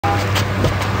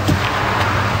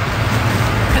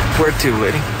Where to,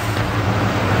 lady?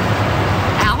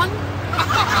 Alan?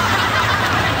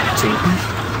 Jean?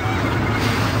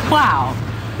 Wow.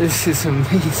 This is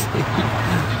amazing.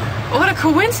 What a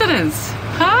coincidence.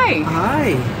 Hi.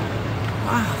 Hi.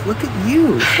 Wow, look at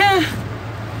you.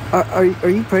 Are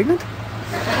you pregnant?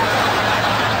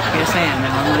 Yes, I am,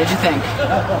 Alan. What did you think?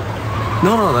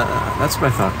 No, that's what I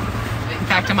thought. In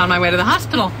fact, I'm on my way to the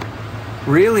hospital.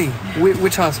 Really?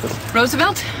 Which hospital?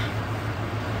 Roosevelt?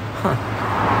 Huh.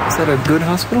 Is that a good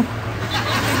hospital?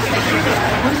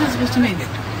 What is that supposed to mean?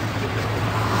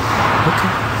 Okay.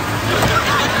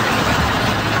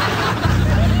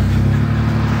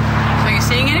 So are you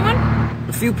seeing anyone?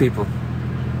 A few people.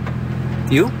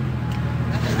 You?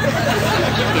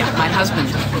 Yeah, my husband.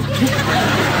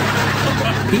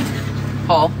 Pete?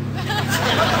 Paul.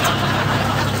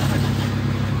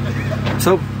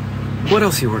 So, what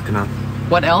else are you working on?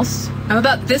 What else? I'm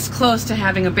about this close to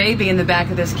having a baby in the back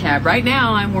of this cab. Right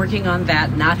now, I'm working on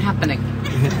that not happening.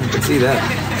 I can see that.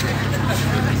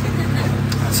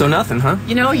 So nothing, huh?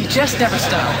 You know, you just never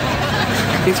stop.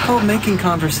 It's called making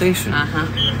conversation. Uh-huh.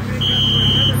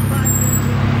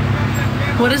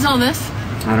 What is all this?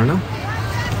 I don't know.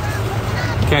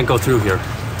 Can't go through here.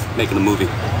 Making a movie.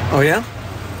 Oh, yeah?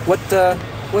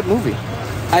 What movie?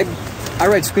 I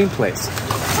write screenplays.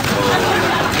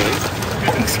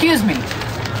 Okay. Excuse me.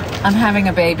 I'm having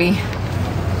a baby.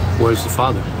 Where's the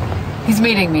father? He's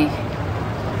meeting me.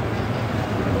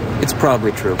 It's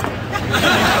probably true.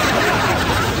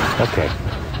 Okay.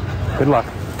 Good luck.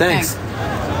 Thanks.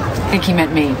 I think he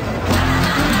meant me.